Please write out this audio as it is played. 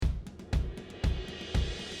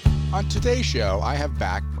On today's show, I have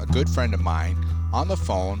back a good friend of mine on the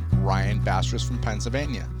phone, Ryan Bastress from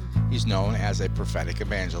Pennsylvania. He's known as a prophetic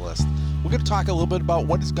evangelist. We're going to talk a little bit about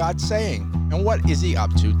what is God saying and what is he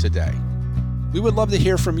up to today. We would love to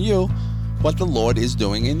hear from you what the Lord is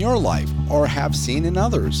doing in your life or have seen in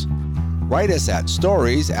others. Write us at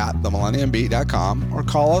stories@themillenniumbeat.com or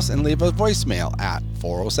call us and leave a voicemail at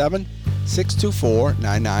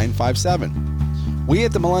 407-624-9957. We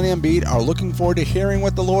at the Millennium Beat are looking forward to hearing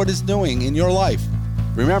what the Lord is doing in your life.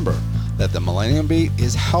 Remember that the Millennium Beat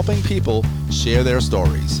is helping people share their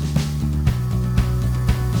stories.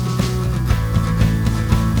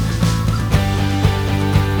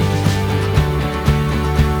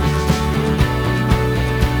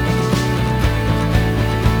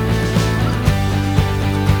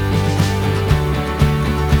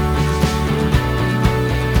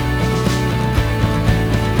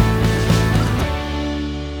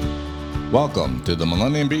 Welcome to the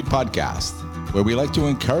Millennium Beat Podcast, where we like to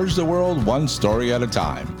encourage the world one story at a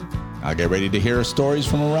time. Now get ready to hear stories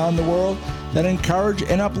from around the world that encourage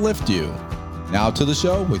and uplift you. Now to the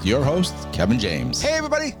show with your host, Kevin James. Hey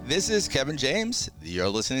everybody, this is Kevin James. You're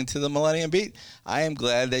listening to the Millennium Beat. I am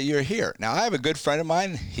glad that you're here. Now I have a good friend of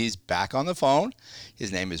mine. He's back on the phone.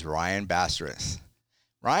 His name is Ryan Bastress.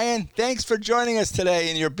 Ryan, thanks for joining us today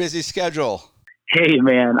in your busy schedule. Hey,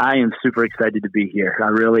 man, I am super excited to be here. I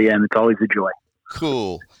really am. It's always a joy.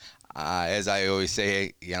 Cool. As I always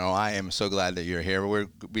say, I am so glad that you're here. We're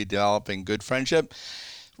developing good friendship.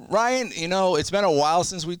 Ryan, it's been a while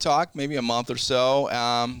since we talked, maybe a month or so.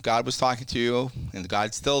 God was talking to you, and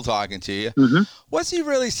God's still talking to you. Mm-hmm. What's he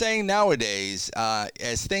really saying nowadays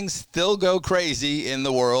as things still go crazy in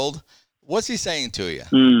the world? What's he saying to you?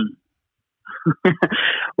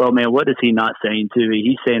 Well, man, what is he not saying to me?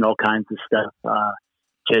 He's saying all kinds of stuff. Of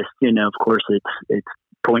course, it's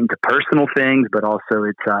pointing to personal things, but also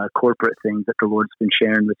it's corporate things that the Lord's been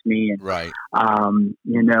sharing with me. And, right.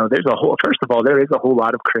 First of all, there is a whole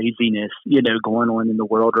lot of craziness, going on in the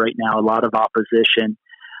world right now, a lot of opposition.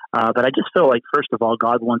 But I just feel like, first of all,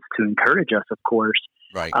 God wants to encourage us, of course,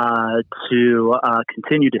 right. To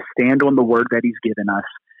continue to stand on the word that he's given us,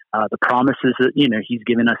 the promises that, he's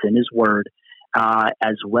given us in his word.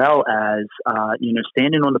 As well as,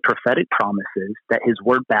 standing on the prophetic promises that his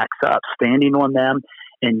word backs up, standing on them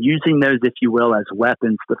and using those, if you will, as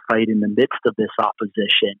weapons to fight in the midst of this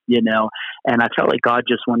opposition, and I felt like God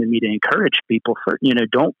just wanted me to encourage people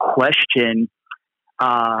don't question,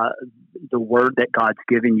 the word that God's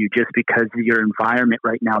given you just because your environment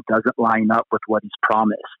right now doesn't line up with what he's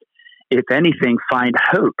promised. If anything, find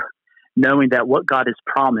hope, knowing that what God has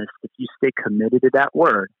promised, if you stay committed to that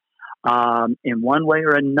word, in one way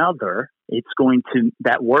or another,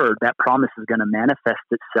 that promise is going to manifest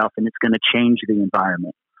itself and it's going to change the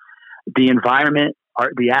environment. The environment,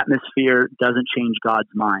 the atmosphere doesn't change God's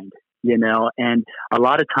mind, and a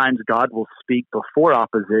lot of times God will speak before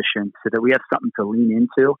opposition so that we have something to lean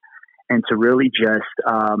into and to really just,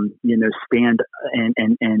 stand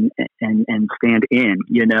and stand in,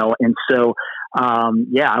 and so,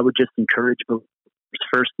 I would just encourage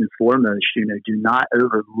first and foremost, do not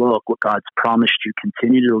overlook what God's promised you.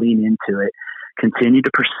 Continue to lean into it. Continue to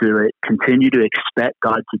pursue it. Continue to expect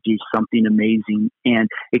God to do something amazing and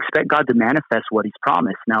expect God to manifest what he's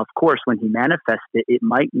promised. Now, of course, when he manifests it, it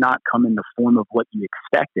might not come in the form of what you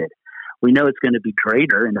expected. We know it's going to be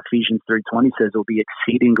greater, and Ephesians 3:20 says it will be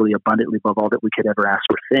exceedingly abundantly above all that we could ever ask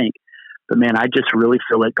or think. But man, I just really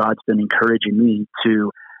feel like God's been encouraging me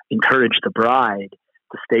to encourage the bride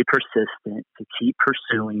to stay persistent, to keep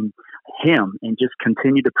pursuing him and just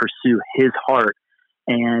continue to pursue his heart.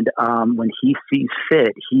 And when he sees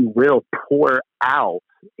fit, he will pour out,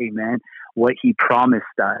 amen, what he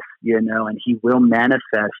promised us, and he will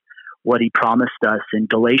manifest what he promised us. In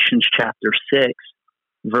Galatians chapter 6,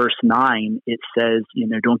 verse 9, it says,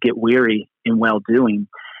 don't get weary in well-doing.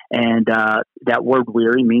 And that word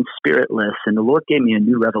weary means spiritless. And the Lord gave me a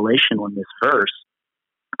new revelation on this verse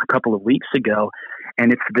a couple of weeks ago,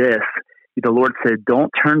 and it's this. The Lord said, don't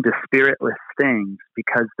turn to spiritless things,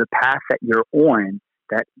 because the path that you're on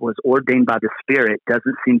that was ordained by the Spirit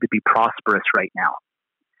doesn't seem to be prosperous right now.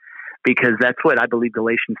 Because that's what I believe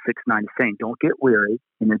Galatians 6:9 is saying. Don't get weary,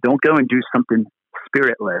 don't go and do something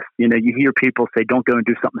spiritless. You hear people say, don't go and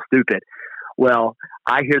do something stupid. Well,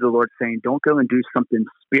 I hear the Lord saying, don't go and do something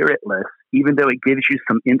spiritless, even though it gives you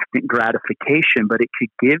some instant gratification, but it could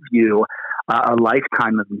give you a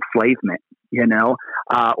lifetime of enslavement,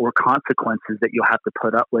 or consequences that you'll have to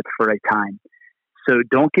put up with for a time. So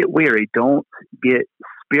don't get weary. Don't get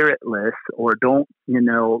spiritless, or don't,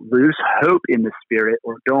 lose hope in the Spirit,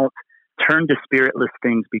 or don't turn to spiritless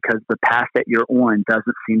things because the path that you're on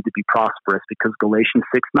doesn't seem to be prosperous, because Galatians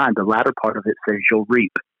 6:9, the latter part of it says you'll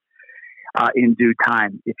reap in due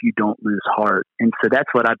time if you don't lose heart. And so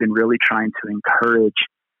that's what I've been really trying to encourage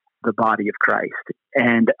the body of Christ.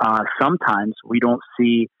 And sometimes we don't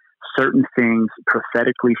see certain things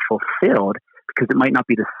prophetically fulfilled because it might not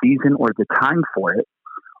be the season or the time for it,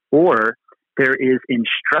 or there is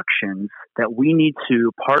instructions that we need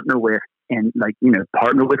to partner with, and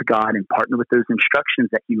partner with God and partner with those instructions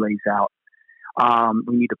that he lays out.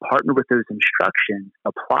 We need to partner with those instructions,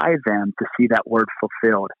 apply them to see that word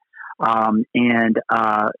fulfilled.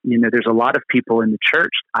 There's a lot of people in the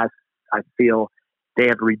church, I feel they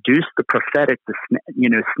have reduced the prophetic to,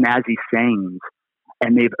 snazzy sayings,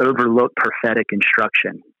 and they've overlooked prophetic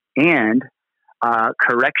instruction and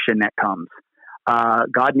correction that comes.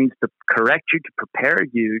 God needs to correct you, to prepare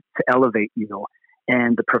you, to elevate you.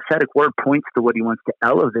 And the prophetic word points to what he wants to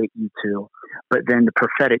elevate you to. But then the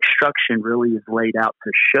prophetic instruction really is laid out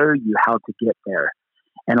to show you how to get there.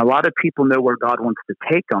 And a lot of people know where God wants to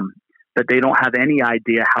take them, but they don't have any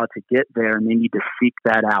idea how to get there, and they need to seek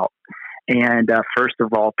that out. And first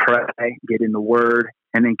of all, pray, get in the word,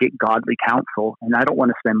 and then get godly counsel. And I don't want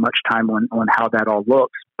to spend much time on how that all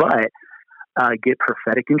looks, but get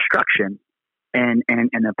prophetic instruction and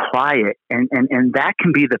apply it. And that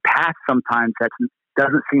can be the path sometimes that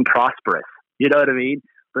doesn't seem prosperous. You know what I mean?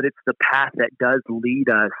 But it's the path that does lead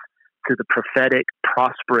us to the prophetic,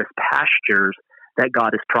 prosperous pastures that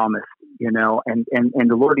God has promised, And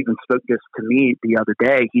the Lord even spoke this to me the other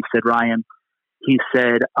day. He said, Ryan,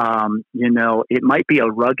 it might be a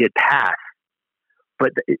rugged path,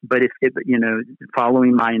 but if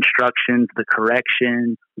following my instructions, the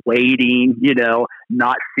correction, waiting,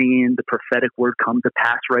 not seeing the prophetic word come to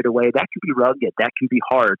pass right away, that can be rugged, that can be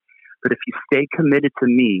hard. But if you stay committed to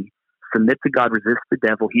me, submit to God, resist the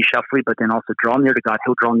devil, he shall flee, but then also draw near to God,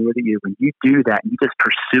 he'll draw near to you. When you do that, you just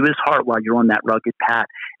pursue his heart while you're on that rugged path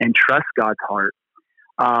and trust God's heart.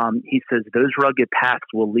 He says those rugged paths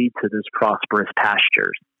will lead to those prosperous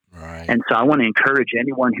pastures. Right. And so I want to encourage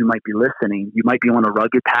anyone who might be listening. You might be on a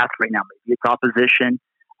rugged path right now. Maybe it's opposition.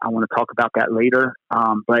 I want to talk about that later.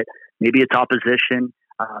 But maybe it's opposition.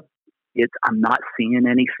 I'm not seeing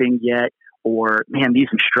anything yet. Or, man, these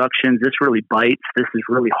instructions, this really bites. This is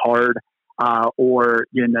really hard.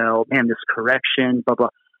 This correction, blah, blah.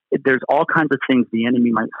 There's all kinds of things the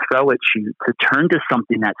enemy might throw at you to turn to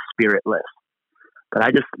something that's spiritless. But I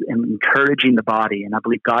just am encouraging the body, and I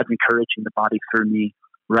believe God's encouraging the body through me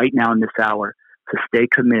right now in this hour to stay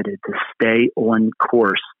committed, to stay on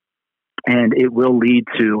course. And it will lead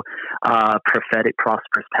to prophetic,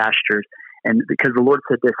 prosperous pastures. And because the Lord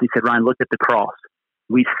said this, he said, Ryan, look at the cross.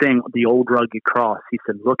 We sing the old rugged cross. He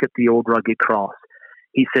said, look at the old rugged cross.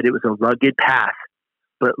 He said it was a rugged path,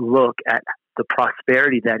 but look at the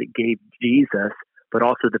prosperity that it gave Jesus, but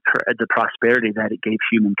also the prosperity that it gave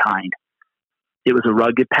humankind. It was a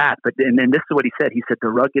rugged path. And then this is what he said. He said the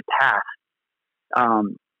rugged path,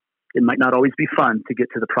 it might not always be fun to get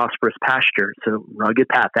to the prosperous pasture. So rugged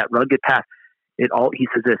path, that rugged path, he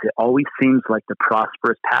says this, it always seems like the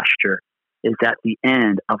prosperous pasture is at the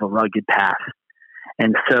end of a rugged path.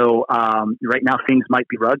 And so right now things might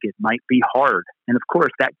be rugged, might be hard. And of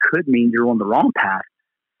course, that could mean you're on the wrong path.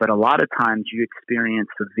 But a lot of times you experience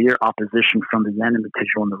severe opposition from the enemy because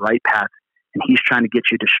you're on the right path. And he's trying to get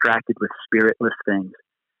you distracted with spiritless things.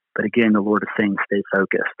 But again, the Lord is saying, stay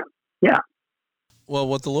focused. Yeah. Well,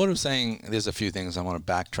 what the Lord was saying, there's a few things I want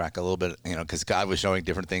to backtrack a little bit, because God was showing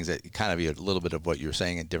different things that kind of be a little bit of what you're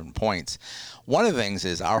saying at different points. One of the things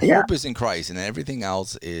is our hope is in Christ, and everything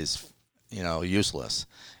else is useless.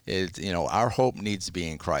 Our hope needs to be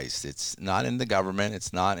in Christ. It's not in the government.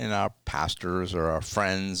 It's not in our pastors or our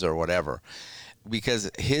friends or whatever, because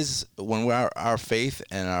when our faith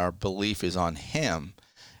and our belief is on Him,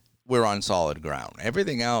 we're on solid ground.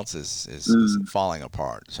 Everything else is falling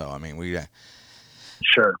apart. So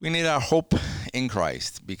we need our hope in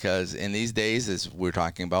Christ, because in these days, as we're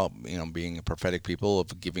talking about, being a prophetic people,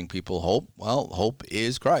 of giving people hope. Well, hope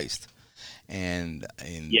is Christ. And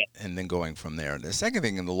then going from there. The second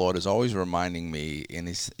thing, the Lord is always reminding me, and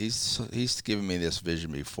he's given me this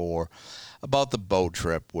vision before, about the boat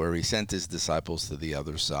trip where he sent his disciples to the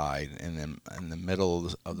other side, and then in the middle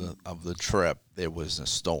of the trip there was a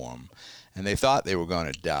storm, and they thought they were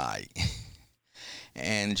going to die.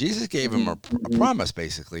 And Jesus gave him a promise.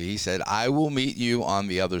 Basically, he said, "I will meet you on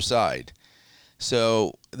the other side."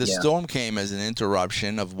 So the storm came as an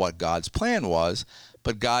interruption of what God's plan was.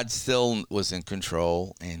 But God still was in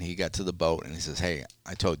control, and he got to the boat, and he says, "Hey,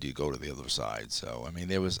 I told you to go to the other side." So,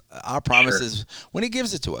 there was our promises when he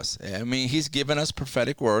gives it to us. He's given us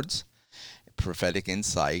prophetic words. prophetic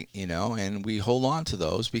insight, and we hold on to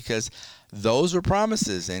those because those are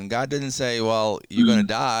promises. And God didn't say, well, you're going to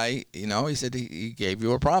die. He said he gave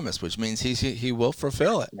you a promise, which means he will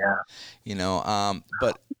fulfill it. Yeah.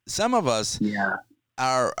 But some of us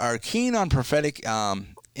are keen on prophetic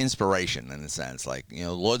inspiration, in a sense, like, the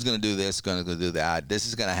Lord's going to do this, going to do that, this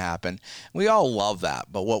is going to happen. We all love that,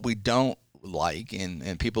 but what we don't like,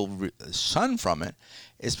 and people shun from it,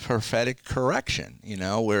 is prophetic correction.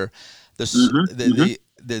 Where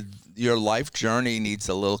your life journey needs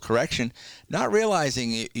a little correction, not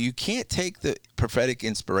realizing you can't take the prophetic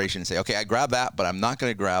inspiration and say, okay, I grab that, but I'm not going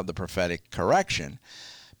to grab the prophetic correction.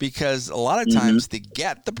 Because a lot of times to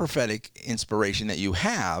get the prophetic inspiration that you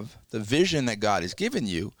have, the vision that God has given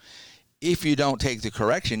you, if you don't take the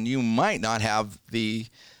correction, you might not have the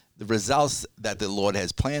results that the Lord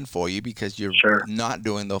has planned for you, because you're not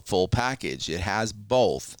doing the full package. It has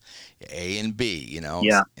both A and B,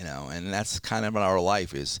 and that's kind of our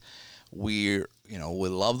life is we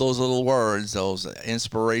love those little words, those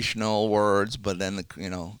inspirational words, but then,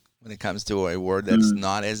 when it comes to a word that's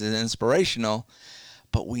not as inspirational,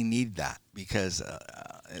 but we need that because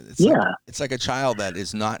it's like a child that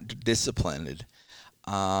is not disciplined.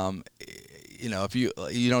 If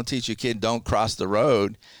you don't teach your kid don't cross the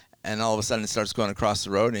road, and all of a sudden it starts going across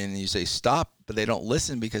the road, and you say stop, but they don't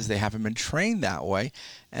listen because they haven't been trained that way,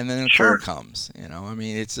 and then a car comes.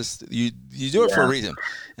 It's just you do it for a reason,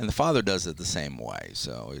 and the Father does it the same way.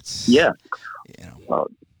 So it's Well,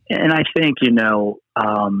 and I think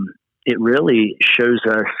it really shows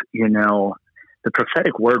us the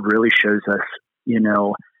prophetic word really shows us,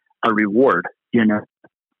 a reward,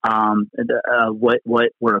 what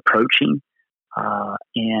we're approaching.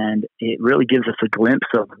 And it really gives us a glimpse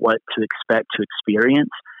of what to expect to experience,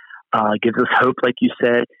 gives us hope, like you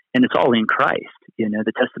said, and it's all in Christ.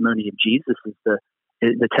 The testimony of Jesus is the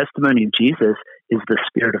testimony of Jesus is the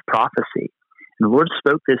spirit of prophecy. And the Lord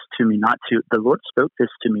spoke this to me not too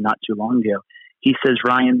long ago. He says,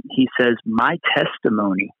 Ryan, my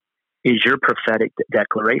testimony is your prophetic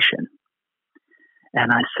declaration.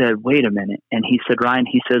 And I said, wait a minute. And he said, Ryan,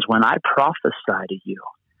 when I prophesy to you,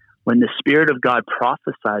 when the Spirit of God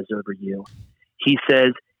prophesies over you, he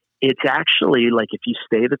says, it's actually like if you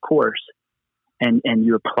stay the course and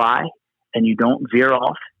you apply and you don't veer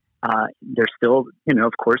off, there's still,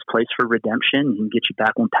 of course, place for redemption. He can get you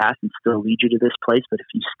back on path and still lead you to this place. But if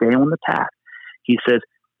you stay on the path, he says,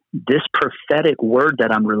 this prophetic word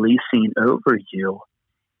that I'm releasing over you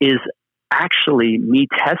is actually me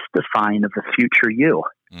testifying of the future you,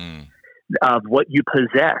 of what you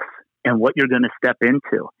possess and what you're going to step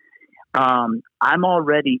into. I'm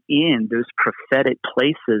already in those prophetic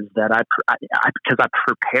places that because I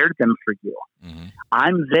prepared them for you.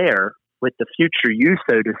 I'm there with the future you,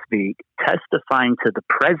 so to speak, testifying to the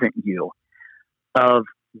present you of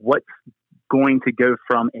what's going to go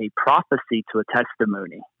from a prophecy to a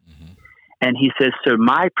testimony. And he says, so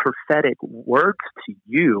my prophetic words to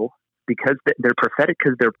you, because they're prophetic,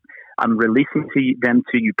 because I'm releasing them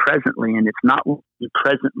to you presently, and it's not what you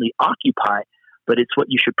presently occupy, but it's what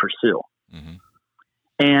you should pursue.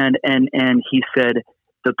 And he said,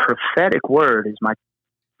 the prophetic word is my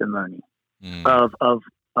testimony of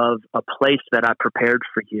a place that I prepared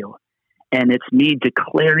for you. And it's me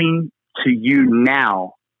declaring to you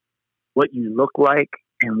now what you look like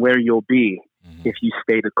and where you'll be if you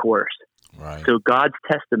stay the course. Right. So God's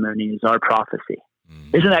testimony is our prophecy.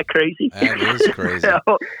 Isn't that crazy? That is crazy.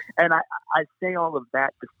 And I say all of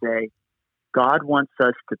that to say, God wants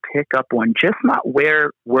us to pick up on just not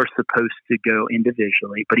where we're supposed to go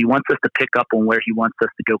individually, but he wants us to pick up on where he wants us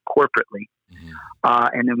to go corporately.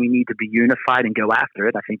 And then we need to be unified and go after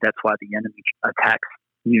it. I think that's why the enemy attacks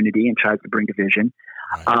unity and tries to bring division.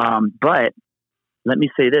 Right. But let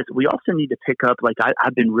me say this. We also need to pick up,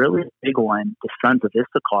 I've been really big on the sons of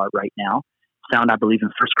Issachar right now. Found, I believe, in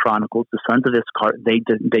First Chronicles, the sons of Issachar,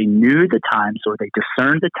 they knew the times, or they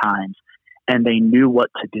discerned the times, and they knew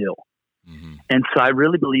what to do. And so I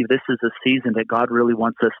really believe this is a season that God really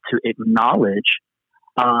wants us to acknowledge,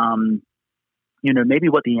 maybe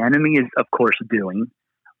what the enemy is, of course, doing,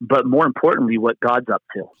 but more importantly, what God's up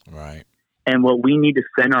to. Right. And what we need to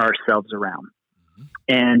center ourselves around.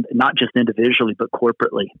 And not just individually, but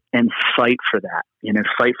corporately, and fight for that,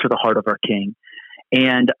 fight for the heart of our King.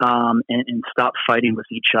 And stop fighting with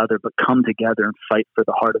each other, but come together and fight for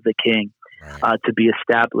the heart of the King, to be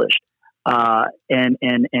established. And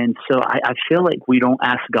so I feel like we don't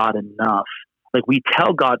ask God enough. Like, we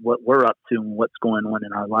tell God what we're up to and what's going on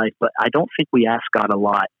in our life, but I don't think we ask God a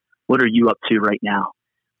lot. What are you up to right now?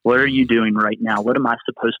 What are you doing right now? What am I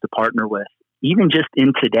supposed to partner with? Even just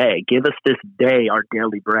in today, give us this day our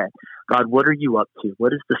daily bread. God, what are you up to?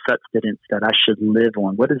 What is the substance that I should live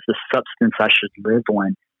on? What is the substance I should live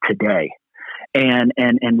on today? And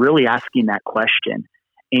really asking that question.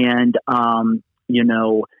 And,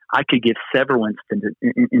 I could give several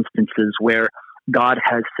instances where God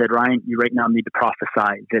has said, Ryan, you right now need to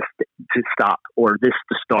prophesy this to stop or this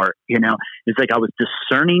to start. It's like I was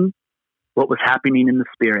discerning what was happening in the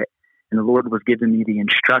spirit, and the Lord was giving me the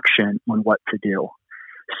instruction on what to do.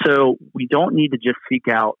 So we don't need to just seek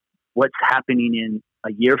out what's happening in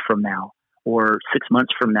a year from now or 6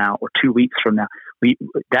 months from now or 2 weeks from now.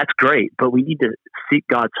 That's great, but we need to seek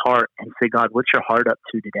God's heart and say, God, what's your heart up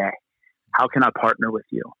to today? How can I partner with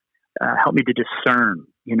you? Help me to discern,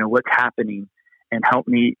 what's happening, and help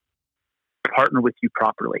me partner with you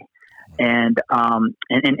properly. And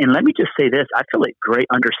let me just say this: I feel like great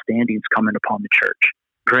understanding is coming upon the church.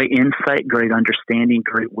 Great insight, great understanding,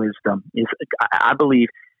 great wisdom I believe,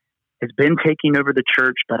 has been taking over the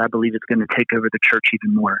church, but I believe it's going to take over the church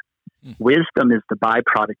even more. Wisdom is the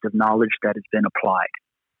byproduct of knowledge that has been applied.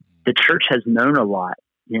 The church has known a lot.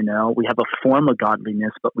 We have a form of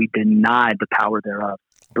godliness, but we deny the power thereof.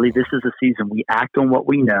 I believe this is a season we act on what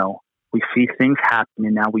we know. We see things happen,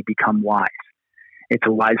 and now we become wise. It's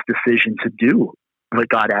a wise decision to do what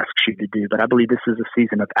God asks you to do. But I believe this is a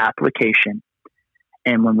season of application.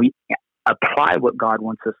 And when we apply what God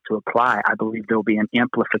wants us to apply, I believe there'll be an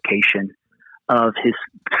amplification of His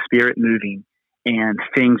Spirit moving and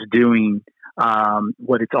things doing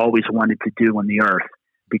what it's always wanted to do on the earth,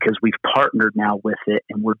 because we've partnered now with it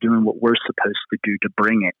and we're doing what we're supposed to do to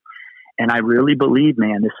bring it. And I really believe,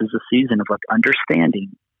 man, this is a season of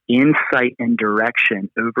understanding, insight, and direction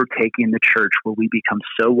overtaking the church, where we become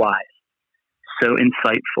so wise, so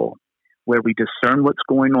insightful, where we discern what's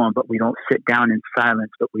going on, but we don't sit down in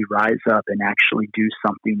silence, but we rise up and actually do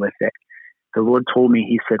something with it. The Lord told me,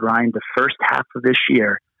 He said, Ryan, the first half of this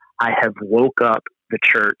year, I have woke up the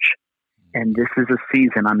church. And this is a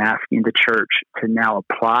season I'm asking the church to now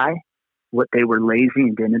apply what they were lazy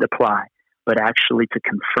and didn't apply, but actually to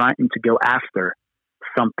confront and to go after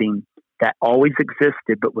something that always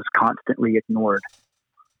existed but was constantly ignored.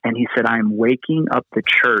 And He said, I am waking up the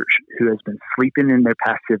church who has been sleeping in their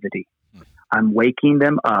passivity. I'm waking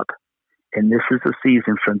them up, and this is a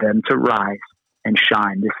season for them to rise and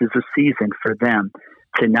shine. This is a season for them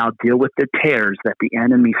to now deal with the tares that the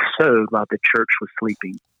enemy sowed while the church was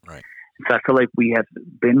sleeping. Right. So I feel like we have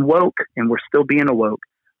been woke, and we're still being awoke,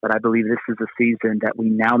 but I believe this is a season that we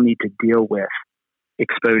now need to deal with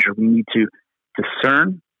exposure. We need to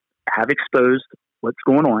discern, have exposed what's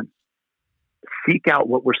going on, seek out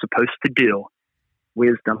what we're supposed to do,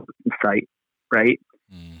 wisdom, insight, right?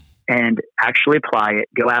 And actually apply it,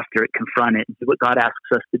 go after it, confront it, do what God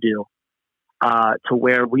asks us to do, to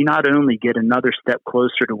where we not only get another step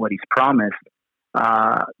closer to what He's promised,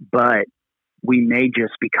 but we may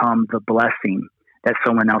just become the blessing that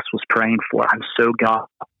someone else was praying for. I'm so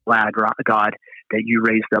glad, God, that you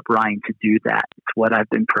raised up Ryan to do that. It's what I've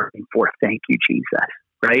been praying for. Thank you, Jesus.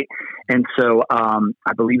 Right? And so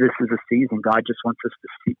I believe this is a season God just wants us to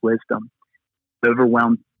seek wisdom,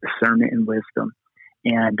 overwhelm discernment and wisdom.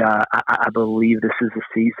 And I believe this is a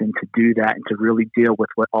season to do that and to really deal with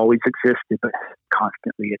what always existed but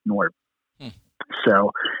constantly ignored.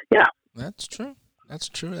 So, yeah. That's true. That's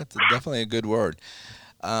true. That's definitely a good word.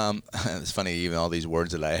 It's funny, even all these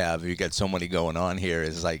words that I have, you got so many going on here.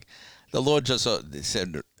 It's like the Lord just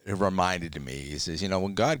said, it reminded me. He says,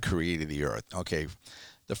 when God created the earth, okay,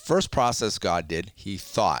 the first process God did, He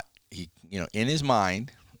thought, in His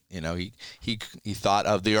mind, he thought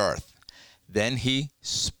of the earth. Then He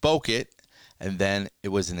spoke it, and then it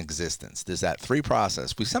was in existence. There's that three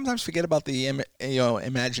process. We sometimes forget about the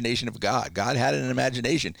imagination of God. God had an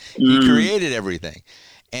imagination. He created everything,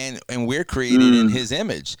 and we're created in His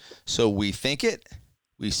image. So we think it,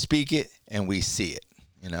 we speak it, and we see it.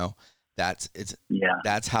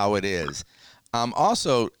 That's how it is.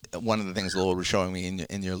 Also, one of the things the Lord was showing me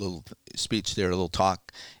in your little speech there, a little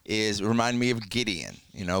talk, is remind me of Gideon.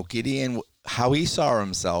 Gideon, how he saw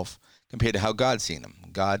himself compared to how God seen him.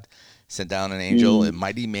 God sent down an angel, a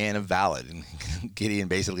mighty man of valor. And Gideon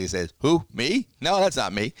basically says, who, me? No, that's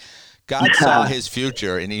not me. God saw his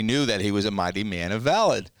future, and He knew that he was a mighty man of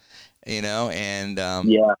valor, and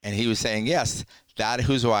He was saying, yes, that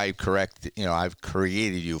who's who I've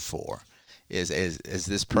created you for, is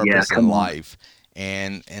this purpose in life.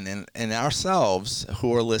 And ourselves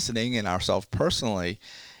who are listening, and ourselves personally,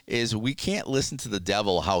 is we can't listen to the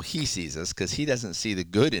devil how he sees us, because he doesn't see the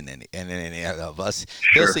good in any of us.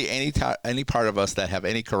 Sure. He'll see any part of us that have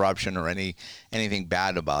any corruption or anything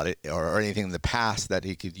bad about it, or anything in the past that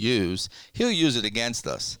he could use. He'll use it against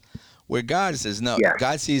us. Where God says, no, Yes.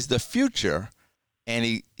 God sees the future and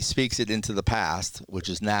he speaks it into the past, which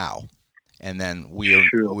is now. And then we're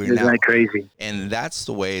Isn't now. that crazy? And that's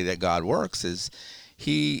the way that God works is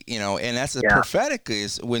he, and that's the Yeah. prophetic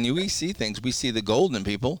is when we see things, we see the gold in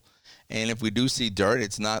people. And if we do see dirt,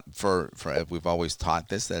 it's not for we've always taught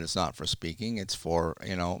this, that it's not for speaking. It's for,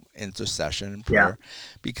 intercession and prayer,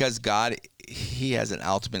 because God, he has an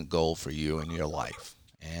ultimate goal for you in your life.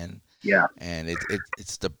 And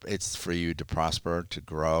it's for you to prosper, to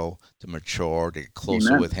grow, to mature, to get closer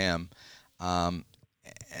Amen. with him. And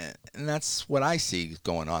that's what I see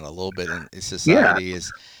going on a little bit in society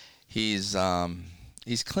is he's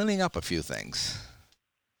cleaning up a few things.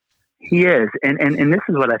 He is. And this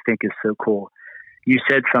is what I think is so cool. You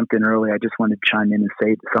said something earlier. I just wanted to chime in and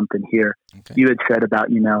say something here. Okay. You had said about,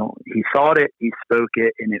 he thought it, he spoke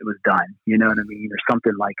it, and it was done. You know what I mean? Or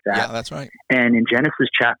something like that. Yeah, that's right. And in Genesis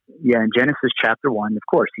chapter 1, of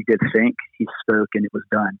course, he did think, he spoke, and it was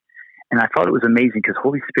done. And I thought it was amazing because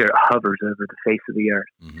Holy Spirit hovers over the face of the earth.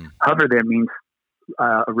 Mm-hmm. Hover there means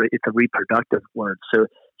it's a reproductive word. So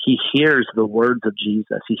he hears the words of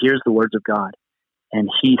Jesus. He hears the words of God, and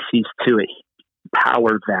he sees to it. He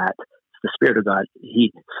powered that. The Spirit of God,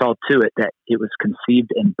 he saw to it that it was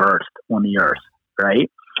conceived and birthed on the earth,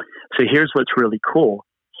 right? So here's what's really cool.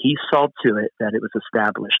 He saw to it that it was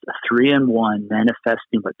established, a 3-in-1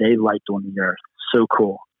 manifesting what they liked on the earth. So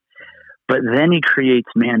cool. But then he creates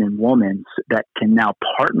man and woman that can now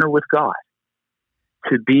partner with God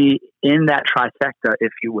to be in that trifecta,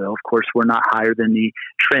 if you will. Of course, we're not higher than the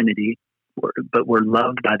Trinity, but we're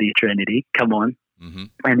loved by the Trinity. Come on. Mm-hmm.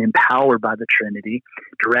 And empowered by the Trinity,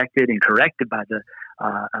 directed and corrected by the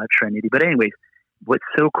Trinity. But anyways, what's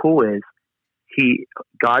so cool is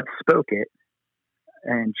God spoke it,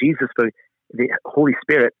 and Jesus spoke. The Holy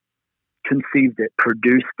Spirit conceived it,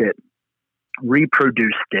 produced it,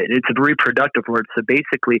 reproduced it. It's a reproductive word. So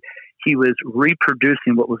basically, he was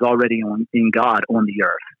reproducing what was already in God on the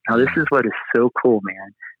earth. Now, this is what is so cool,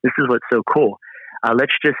 man. This is what's so cool.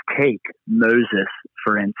 Let's just take Moses,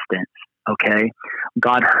 for instance. Okay,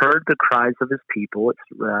 God heard the cries of his people. It's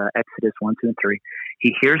Exodus 1, 2, and 3.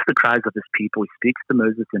 He hears the cries of his people. He speaks to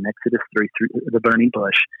Moses in Exodus 3 through the burning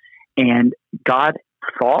bush. And God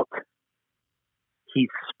thought, he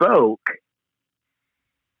spoke.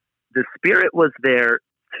 The Spirit was there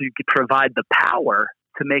to provide the power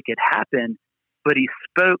to make it happen, but he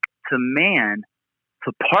spoke to man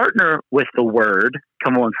to partner with the Word.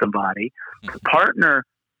 Come on, somebody. To partner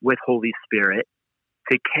with Holy Spirit,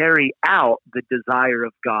 to carry out the desire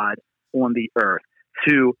of God on the earth,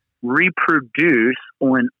 to reproduce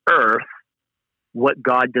on earth what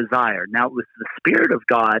God desired. Now, it was the Spirit of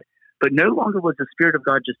God, but no longer was the Spirit of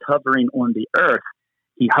God just hovering on the earth.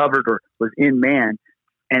 He hovered or was in man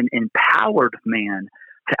and empowered man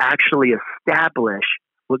to actually establish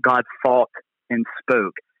what God thought and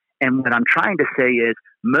spoke. And what I'm trying to say is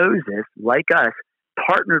Moses, like us,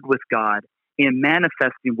 partnered with God in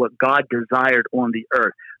manifesting what God desired on the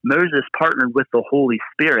earth. Moses partnered with the Holy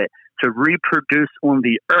Spirit to reproduce on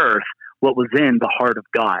the earth what was in the heart of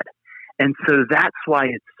God. And so that's why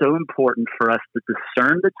it's so important for us to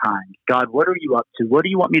discern the times. God, what are you up to? What do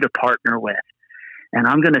you want me to partner with? And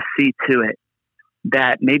I'm going to see to it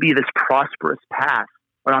that maybe this prosperous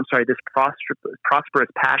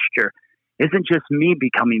pasture isn't just me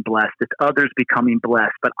becoming blessed, it's others becoming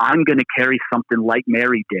blessed, but I'm going to carry something like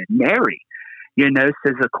Mary did. Mary,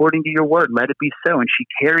 says, according to your word, let it be so. And she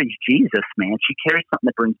carries Jesus, man. She carries something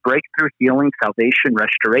that brings breakthrough, healing, salvation,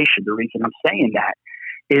 restoration. The reason I'm saying that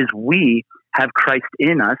is we have Christ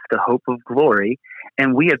in us, the hope of glory,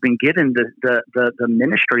 and we have been given the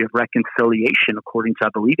ministry of reconciliation, according to, I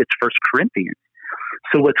believe it's 1 Corinthians.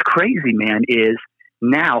 So what's crazy, man, is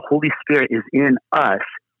now Holy Spirit is in us.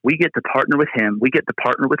 We get to partner with him. We get to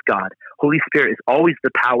partner with God. Holy Spirit is always the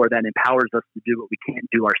power that empowers us to do what we can't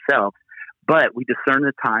do ourselves. But we discern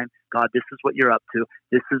the time. God, this is what you're up to.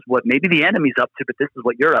 This is what maybe the enemy's up to, but this is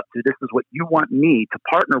what you're up to. This is what you want me to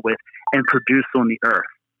partner with and produce on the earth.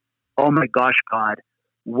 Oh my gosh, God,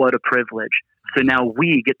 what a privilege. So now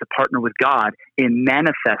we get to partner with God in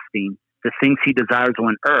manifesting the things he desires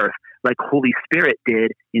on earth, like Holy Spirit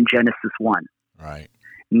did in Genesis 1. Right.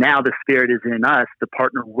 Now the Spirit is in us to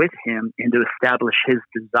partner with him and to establish his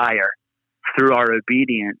desire through our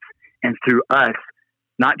obedience and through us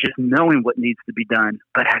not just knowing what needs to be done,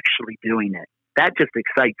 but actually doing it. That just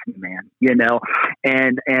excites me, man,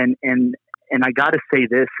 and I got to say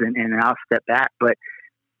this and I'll step back, but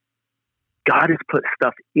God has put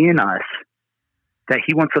stuff in us that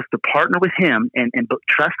he wants us to partner with him and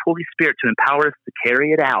trust Holy Spirit to empower us to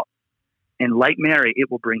carry it out And like Mary, it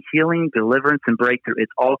will bring healing, deliverance, and breakthrough.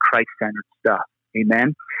 It's all Christ-centered stuff.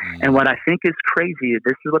 Amen? And what I think is crazy,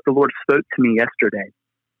 this is what the Lord spoke to me yesterday.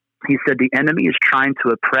 He said, the enemy is trying to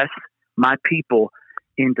oppress my people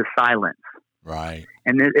into silence. Right.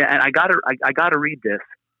 And I gotta read this.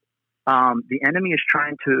 The enemy is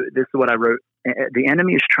trying to, this is what I wrote, the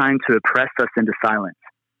enemy is trying to oppress us into silence.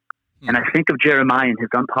 And I think of Jeremiah and his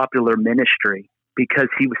unpopular ministry because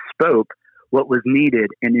he spoke what was needed.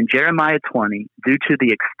 And in Jeremiah 20, due to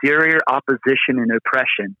the exterior opposition and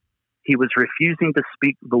oppression, he was refusing to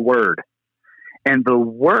speak the word. And the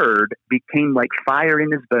word became like fire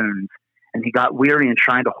in his bones, and he got weary in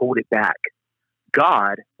trying to hold it back.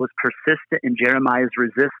 God was persistent in Jeremiah's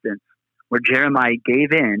resistance, where Jeremiah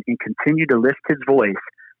gave in and continued to lift his voice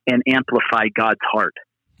and amplify God's heart.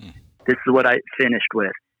 This is what I finished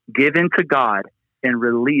with. Give in to God and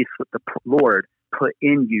release what the Lord put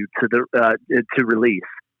in you to release.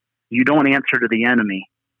 You don't answer to the enemy.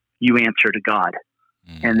 You answer to God.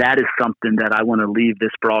 And that is something that I want to leave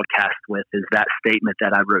this broadcast with, is that statement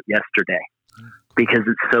that I wrote yesterday, because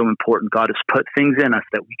it's so important. God has put things in us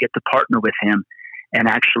that we get to partner with him and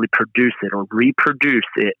actually produce it or reproduce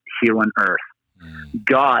it here on earth.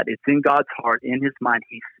 God, it's in God's heart, in his mind.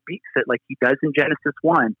 He speaks it like he does in Genesis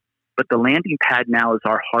 1, but the landing pad now is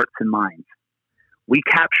our hearts and minds. We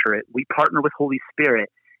capture it. We partner with Holy Spirit,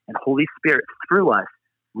 and Holy Spirit through us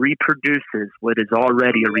reproduces what is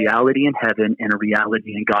already a reality in heaven and a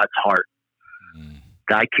reality in God's heart.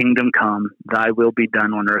 Thy kingdom come, thy will be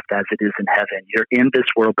done on earth as it is in heaven. You're in this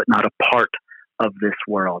world, but not a part of this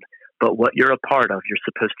world. But what you're a part of, you're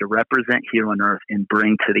supposed to represent here on earth and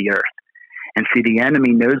bring to the earth. And see, the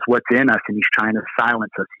enemy knows what's in us, and he's trying to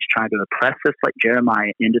silence us. He's trying to oppress us like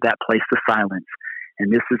Jeremiah into that place of silence.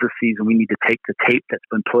 And this is a season we need to take the tape that's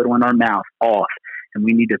been put on our mouth off, and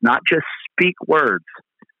we need to not just speak words,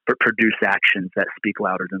 but produce actions that speak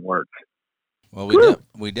louder than words. Well,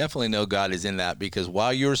 we definitely know God is in that, because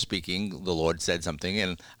while you were speaking, the Lord said something,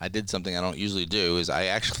 and I did something I don't usually do, is I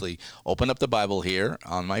actually opened up the Bible here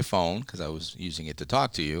on my phone, because I was using it to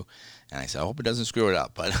talk to you, and I said, I hope it doesn't screw it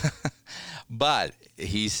up. But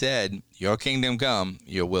he said, your kingdom come,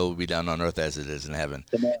 your will be done on earth as it is in heaven.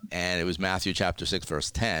 Amen. And it was Matthew chapter 6,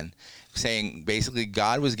 verse 10, saying basically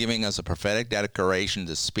God was giving us a prophetic declaration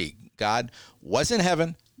to speak. God was in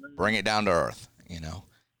heaven, bring it down to earth,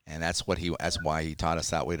 And that's why he taught us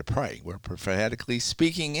that way to pray. We're prophetically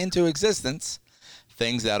speaking into existence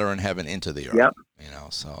things that are in heaven into the earth. Yep.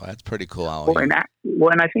 So that's pretty cool. And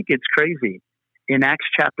I think it's crazy. In Acts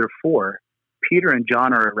chapter 4, Peter and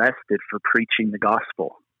John are arrested for preaching the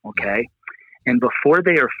gospel. Okay. And before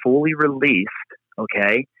they are fully released,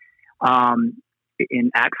 okay,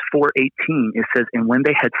 in Acts 4:18, it says, and when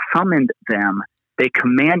they had summoned them, they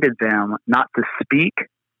commanded them not to speak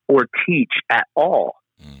or teach at all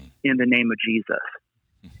in the name of Jesus.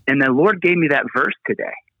 And the Lord gave me that verse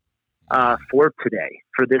today, for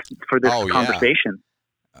this conversation.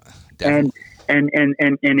 And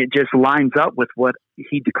it just lines up with what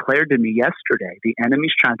he declared to me yesterday. The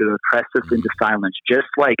enemy's trying to oppress us into silence, just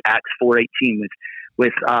like Acts 4:18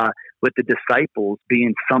 with the disciples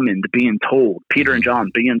being summoned, being told, Peter and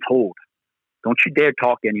John being told, don't you dare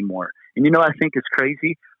talk anymore. And I think it's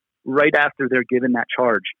crazy. Right after they're given that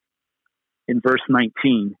charge, in verse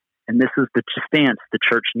 19, and this is the stance the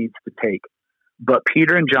church needs to take. But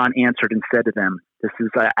Peter and John answered and said to them, this is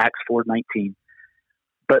Acts 4:19.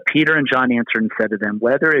 But Peter and John answered and said to them,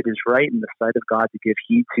 whether it is right in the sight of God to give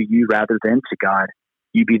heed to you rather than to God,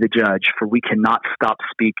 you be the judge, for we cannot stop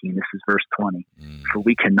speaking. This is verse 20. For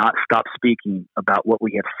we cannot stop speaking about what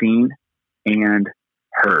we have seen and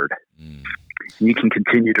heard. And you can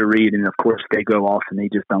continue to read, and of course they go off and they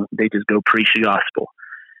just go preach the gospel.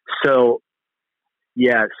 So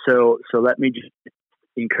let me just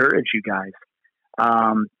encourage you guys.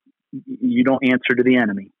 You don't answer to the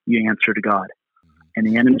enemy, you answer to God. And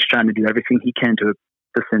the enemy's trying to do everything he can to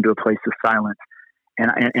put us into a place of silence.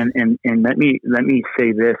 And let me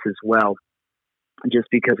say this as well, just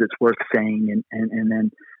because it's worth saying, and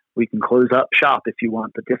then we can close up shop if you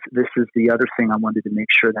want. But this is the other thing I wanted to make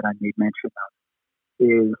sure that I made mention of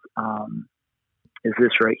is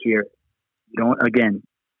this right here.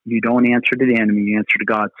 You don't answer to the enemy, you answer to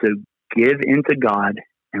God. So give into God,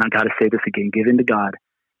 and I got to say this again, give into God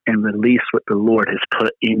and release what the Lord has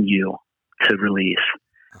put in you to release.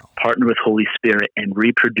 Partner with Holy Spirit and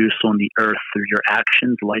reproduce on the earth through your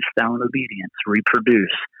actions, lifestyle, and obedience.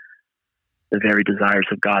 Reproduce the very desires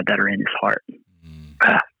of God that are in his heart.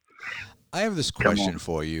 I have this question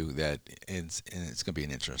for you that it's going to be an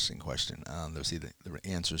interesting question. Let's see the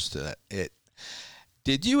answers to that.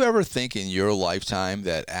 Did you ever think in your lifetime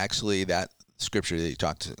that actually that scripture that you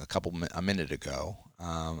talked a minute ago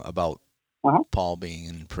about Paul being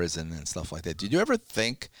in prison and stuff like that, did you ever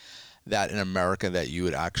think that in America that you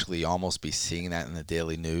would actually almost be seeing that in the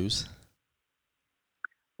daily news?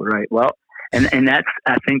 Right. Well, and that's,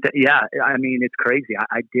 I think that, yeah, I mean, it's crazy.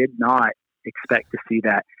 I did not expect to see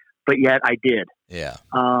that, but yet I did. Yeah.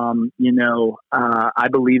 I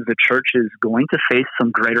believe the church is going to face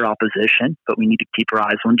some greater opposition, but we need to keep our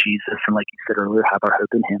eyes on Jesus. And like you said earlier, have our hope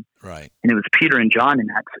in him. Right. And it was Peter and John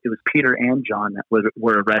that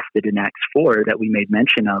were arrested in Acts 4 that we made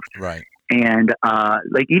mention of. Right. And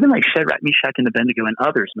even like Shadrach, Meshach, and Abednego and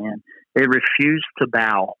others, man, they refused to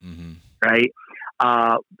bow. Mm-hmm. Right.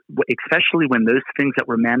 Especially when those things that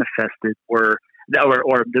were manifested or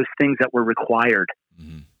those things that were required.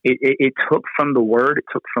 Mm-hmm. It took from the word, it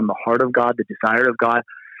took from the heart of God, the desire of God.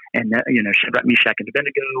 And, Shadrach, Meshach, and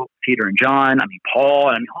Abednego, Peter and John, Paul,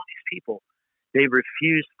 all these people, they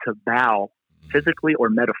refused to bow physically or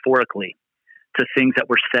metaphorically to things that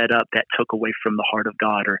were set up that took away from the heart of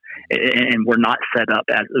God and were not set up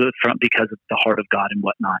because of the heart of God and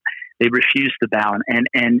whatnot. They refused to bow.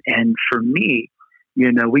 And for me,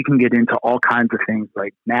 we can get into all kinds of things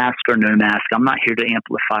like mask or no mask. I'm not here to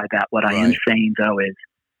amplify that. What I am saying, though,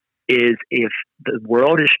 is if the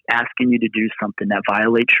world is asking you to do something that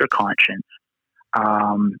violates your conscience,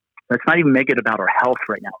 let's not even make it about our health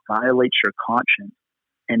right now. It violates your conscience,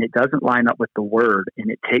 and it doesn't line up with the word, and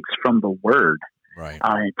it takes from the word,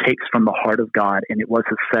 and it takes from the heart of God, and it was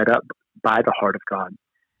set up by the heart of God.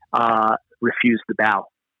 Refuse to bow.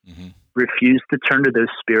 Mm-hmm. Refuse to turn to those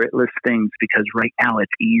spiritless things, because right now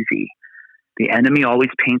it's easy. The enemy always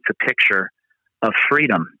paints a picture of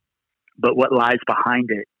freedom, but what lies behind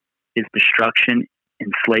it is destruction,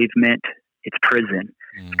 enslavement, it's prison.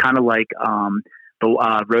 Mm-hmm. It's kind of like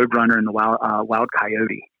the Roadrunner and the Wild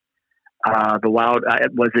Coyote. I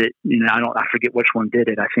forget which one did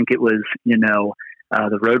it. I think it was, the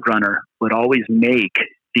Roadrunner would always make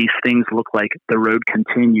these things look like the road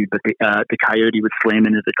continued, but the coyote would slam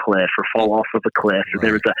into the cliff or fall off of a cliff. Or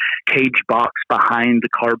there was a cage box behind the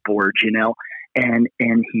cardboard, and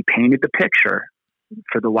he painted the picture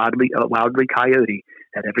for the wildly coyote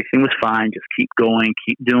that everything was fine. Just keep going,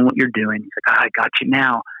 keep doing what you're doing. He's like, I got you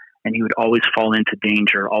now. And he would always fall into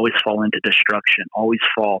danger, always fall into destruction, always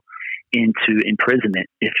fall into imprisonment,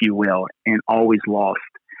 if you will, and always lost.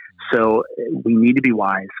 So we need to be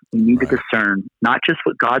wise. We need to discern not just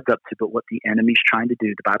what God's up to, but what the enemy's trying to do.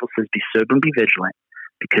 The Bible says, be sober and be vigilant,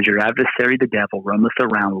 because your adversary, the devil, roameth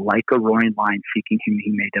around like a roaring lion, seeking whom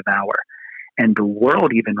he may devour. And the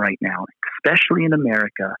world, even right now, especially in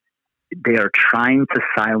America, they are trying to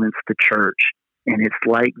silence the church. And it's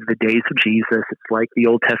like the days of Jesus. It's like the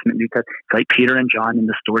Old Testament, New Testament. It's like Peter and John in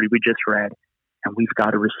the story we just read. And we've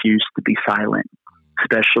got to refuse to be silent,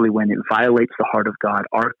 especially when it violates the heart of God,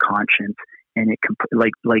 our conscience, and it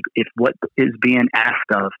like if what is being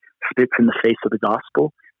asked of spits in the face of the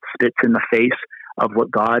gospel, spits in the face of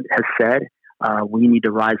what God has said. We need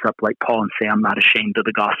to rise up like Paul and say, I'm not ashamed of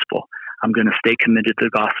the gospel. I'm going to stay committed to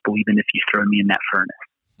the gospel, even if you throw me in that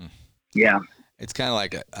furnace. Yeah. It's kind of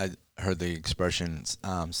like I heard the expression,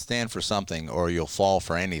 stand for something or you'll fall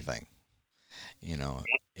for anything,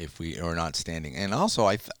 if we are not standing. And also,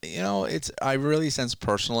 I really sense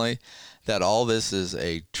personally that all this is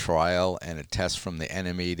a trial and a test from the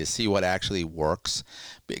enemy to see what actually works,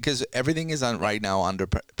 because everything is right now under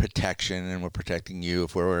protection, and we're protecting you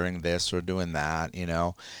if we're wearing this or doing that,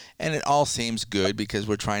 and it all seems good because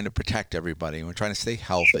we're trying to protect everybody and we're trying to stay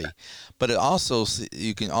healthy. But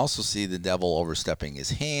you can also see the devil overstepping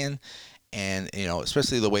his hand. And,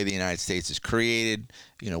 especially the way the United States is created,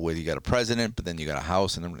 where you got a president, but then you got a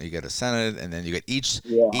House, and then you got a Senate, and then you got each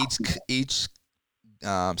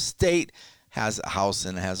state has a House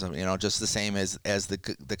and has just the same as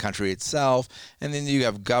the country itself. And then you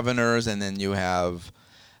have governors, and then you have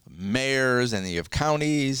mayors, and then you have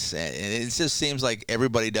counties. And it just seems like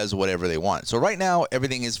everybody does whatever they want. So right now,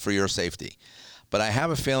 everything is for your safety. But I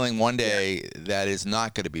have a feeling one day that is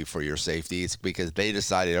not going to be for your safety. It's because they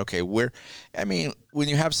decided, okay, when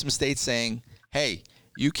you have some states saying, hey,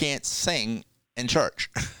 you can't sing in church.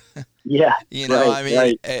 Yeah.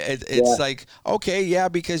 It's like, okay, yeah,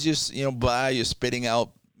 because you're spitting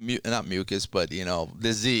out, not mucus, but,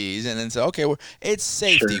 disease. And then say, okay, it's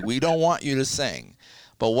safety. Sure. We don't want you to sing.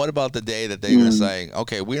 But what about the day that they're going to say,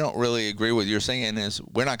 okay, we don't really agree with your singing,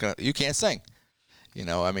 you can't sing.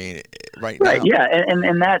 Right now. Yeah.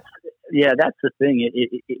 And that's the thing.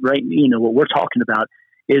 What we're talking about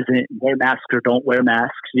isn't wear masks or don't wear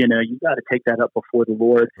masks. You got to take that up before the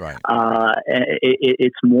Lord. Right.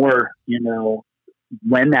 It's more,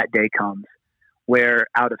 when that day comes where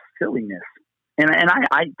out of silliness, and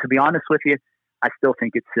I to be honest with you, I still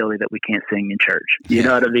think it's silly that we can't sing in church. You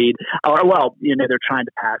know what I mean? Or, well, they're trying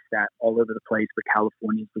to pass that all over the place, but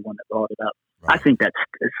California is the one that brought it up. Right. I think that's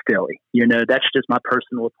silly. That's just my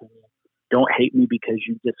personal opinion. Don't hate me because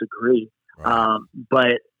you disagree. Right.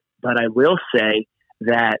 But I will say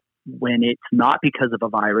that when it's not because of a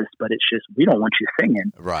virus, but it's just, we don't want you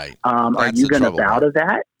singing. Right. Are you going to bow to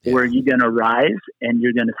that? Yeah. Or are you going to rise and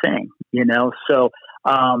you're going to sing? So,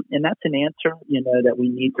 and that's an answer, that we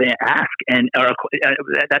need to ask. And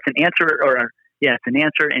that's an answer, it's an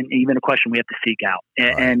answer, and even a question we have to seek out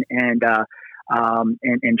and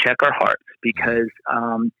check our hearts, because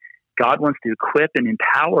God wants to equip and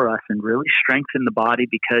empower us and really strengthen the body,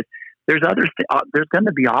 because there's going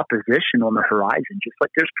to be opposition on the horizon, just like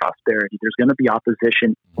there's prosperity. There's going to be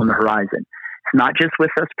opposition on the horizon. It's not just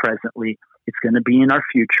with us presently. It's going to be in our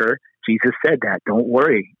future. Jesus said that. Don't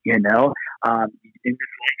worry, in this life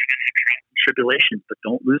you're going to have tribulations, but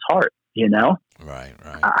don't lose heart, Right.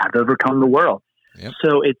 I've overcome the world. Yep.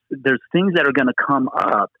 So there's things that are going to come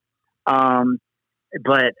up.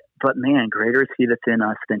 But man, greater is he that's in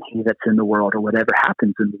us than he that's in the world, or whatever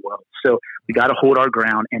happens in the world. So we got to hold our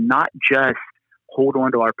ground and not just hold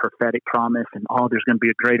on to our prophetic promise and, there's going to be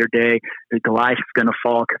a greater day. The Goliath's going to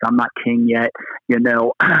fall because I'm not king yet.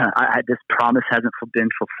 This promise hasn't been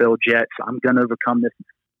fulfilled yet, so I'm going to overcome this.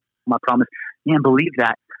 My promise. Man, believe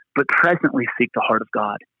that. But presently seek the heart of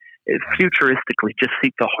God. Futuristically, just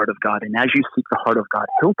seek the heart of God. And as you seek the heart of God,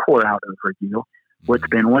 he'll pour out over you what's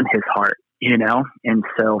been on his heart. And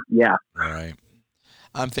so, yeah. All right.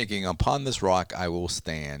 I'm thinking, upon this rock I will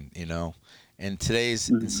stand, In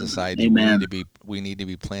today's society, we need to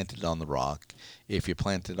be planted on the rock. If you're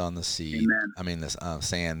planted on the seed, this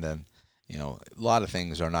sand, then, a lot of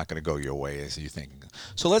things are not going to go your way as you think.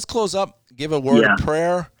 So let's close up, give a word of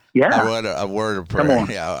prayer. Yeah. A word of prayer.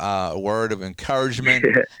 Yeah. A word of encouragement.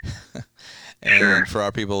 And for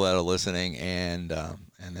our people that are listening, and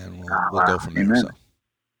then we'll go from there. Amen. So.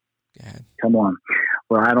 Go ahead. Come on.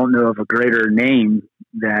 Well, I don't know of a greater name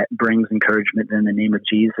that brings encouragement than the name of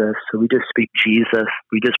Jesus. So we just speak Jesus.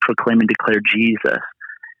 We just proclaim and declare Jesus.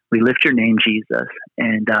 We lift your name, Jesus.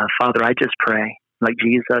 And Father, I just pray, like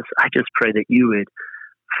Jesus, I just pray that you would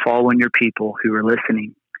fall on your people who are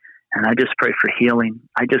listening. And I just pray for healing.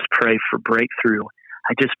 I just pray for breakthrough.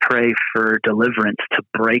 I just pray for deliverance to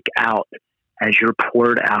break out as you're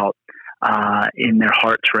poured out in their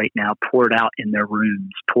hearts right now, poured out in their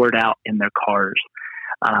rooms, poured out in their cars.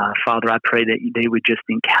 Father, I pray that they would just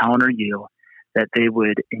encounter you, that they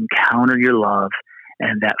would encounter your love,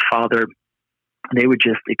 and that, Father, they would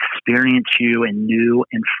just experience you in new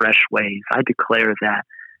and fresh ways. I declare that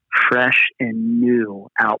fresh and new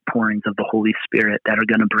outpourings of the Holy Spirit that are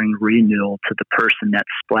going to bring renewal to the person that's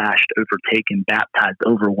splashed, overtaken, baptized,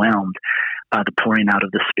 overwhelmed by the pouring out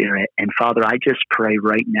of the Spirit. And Father, I just pray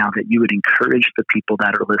right now that you would encourage the people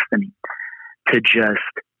that are listening to just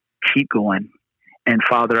keep going. And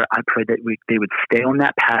Father, I pray that they would stay on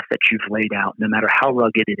that path that you've laid out, no matter how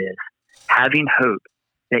rugged it is, having hope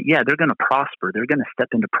that, they're going to prosper. They're going to step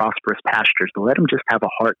into prosperous pastures. But let them just have a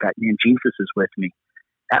heart that, man, Jesus is with me.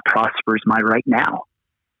 That prospers my right now,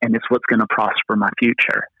 and it's what's going to prosper my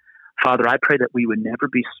future. Father, I pray that we would never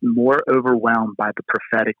be more overwhelmed by the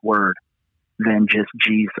prophetic word than just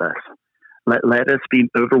Jesus. Let us be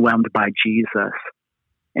overwhelmed by Jesus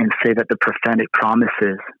and say that the prophetic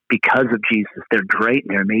promises, because of Jesus, they're great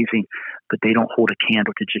and they're amazing, but they don't hold a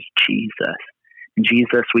candle to just Jesus. And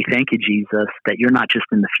Jesus, we thank you, Jesus, that you're not just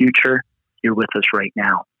in the future, you're with us right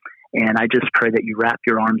now. And I just pray that you wrap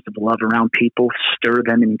your arms of love around people, stir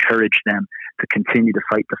them and encourage them to continue to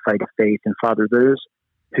fight the fight of faith. And Father, those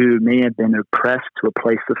who may have been oppressed to a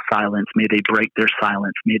place of silence, may they break their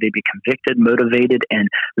silence. May they be convicted, motivated, and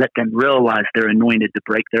let them realize they're anointed to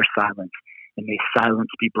break their silence. And may silence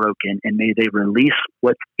be broken, and may they release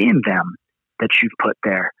what's in them that you've put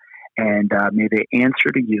there. And may they answer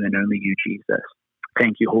to you and only you, Jesus.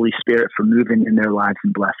 Thank you, Holy Spirit, for moving in their lives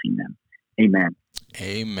and blessing them. Amen.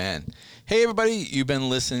 Amen. Hey, everybody, you've been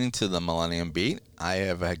listening to the Millennium Beat. I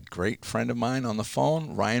have a great friend of mine on the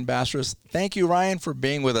phone, Ryan Bastrus. Thank you, Ryan, for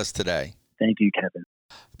being with us today. Thank you, Kevin.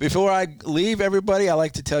 Before I leave, everybody, I'd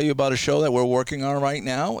like to tell you about a show that we're working on right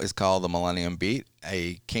now. It's called The Millennium Beat,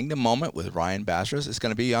 a Kingdom Moment with Ryan Bastrus. It's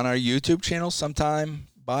going to be on our YouTube channel sometime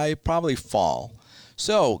by probably fall.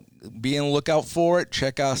 So be on the lookout for it.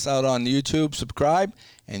 Check us out on YouTube, subscribe,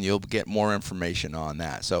 and you'll get more information on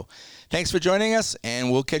that. So thanks for joining us,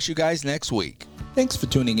 and we'll catch you guys next week. Thanks for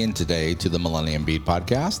tuning in today to the Millennium Beat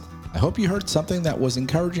podcast. I hope you heard something that was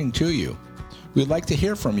encouraging to you. We'd like to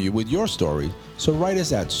hear from you with your story, so write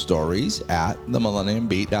us at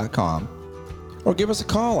stories@themillenniumbeat.com or give us a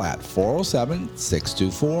call at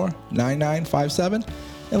 407-624-9957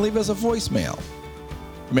 and leave us a voicemail.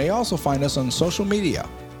 You may also find us on social media,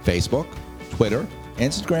 Facebook, Twitter,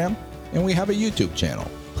 Instagram, and we have a YouTube channel.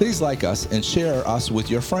 Please like us and share us with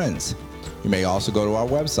your friends. You may also go to our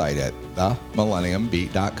website at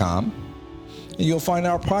themillenniumbeat.com and you'll find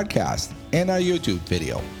our podcast and our YouTube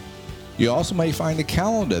video. You also may find a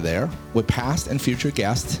calendar there with past and future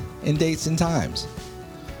guests and dates and times.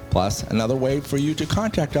 Plus, another way for you to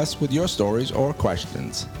contact us with your stories or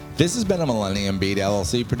questions. This has been a Millennium Beat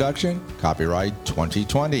LLC production, copyright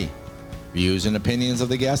 2020. Views and opinions of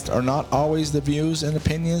the guests are not always the views and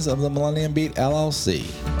opinions of the Millennium Beat LLC.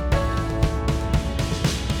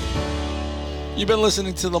 You've been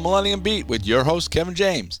listening to the Millennium Beat with your host, Kevin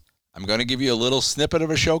James. I'm going to give you a little snippet of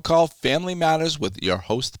a show called Family Matters with your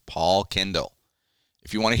host, Paul Kindle.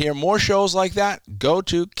 If you want to hear more shows like that, go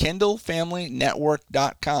to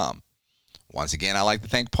KindleFamilyNetwork.com. Once again, I'd like to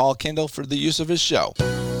thank Paul Kindle for the use of his show.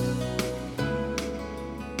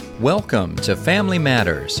 Welcome to Family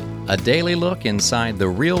Matters, a daily look inside the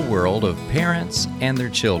real world of parents and their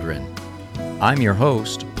children. I'm your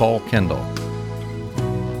host, Paul Kindle.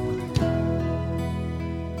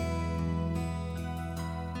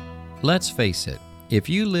 Let's face it, if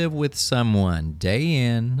you live with someone day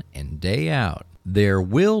in and day out, there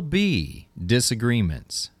will be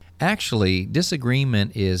disagreements. Actually,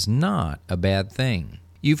 disagreement is not a bad thing.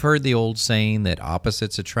 You've heard the old saying that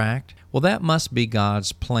opposites attract? Well, that must be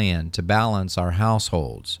God's plan to balance our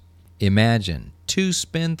households. Imagine two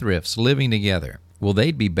spendthrifts living together. Well,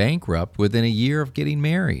 they'd be bankrupt within a year of getting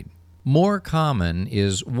married. More common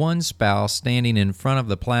is one spouse standing in front of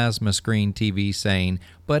the plasma screen TV saying,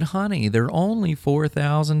 "But honey, they're only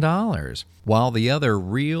 $4,000, while the other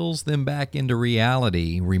reels them back into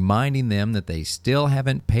reality, reminding them that they still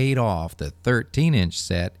haven't paid off the 13-inch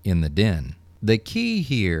set in the den. The key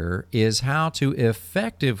here is how to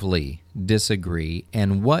effectively disagree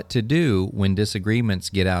and what to do when disagreements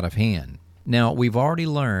get out of hand. Now, we've already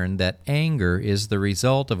learned that anger is the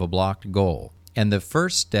result of a blocked goal. And the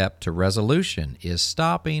first step to resolution is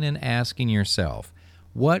stopping and asking yourself,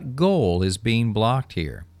 what goal is being blocked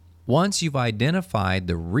here? Once you've identified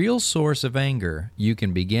the real source of anger, you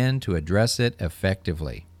can begin to address it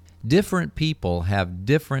effectively. Different people have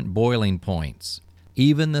different boiling points.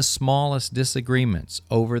 Even the smallest disagreements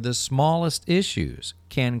over the smallest issues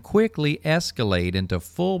can quickly escalate into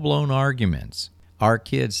full-blown arguments. Our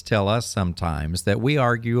kids tell us sometimes that we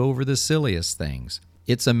argue over the silliest things.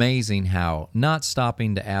 It's amazing how not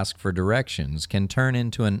stopping to ask for directions can turn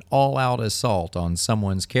into an all-out assault on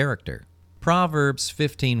someone's character. Proverbs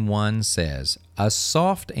 15:1 says, "A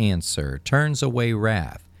soft answer turns away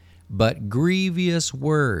wrath, but grievous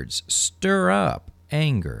words stir up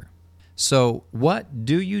anger." So, what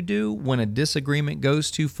do you do when a disagreement goes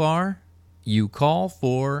too far? You call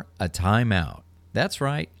for a timeout. That's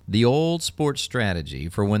right, the old sports strategy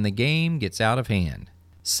for when the game gets out of hand.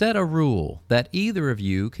 Set a rule that either of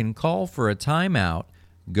you can call for a timeout,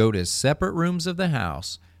 go to separate rooms of the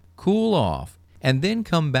house, cool off, and then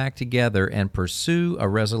come back together and pursue a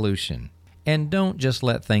resolution. And don't just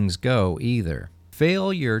let things go either.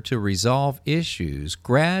 Failure to resolve issues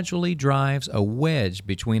gradually drives a wedge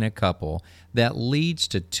between a couple that leads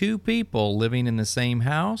to two people living in the same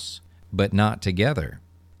house, but not together.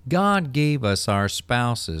 God gave us our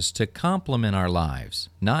spouses to complement our lives,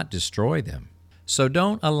 not destroy them. So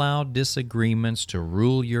don't allow disagreements to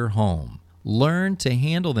rule your home. Learn to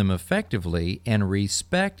handle them effectively and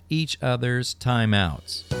respect each other's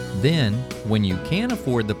timeouts. Then, when you can't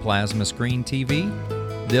afford the plasma screen TV,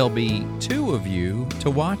 there'll be two of you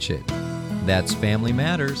to watch it. That's Family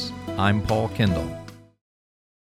Matters. I'm Paul Kindle.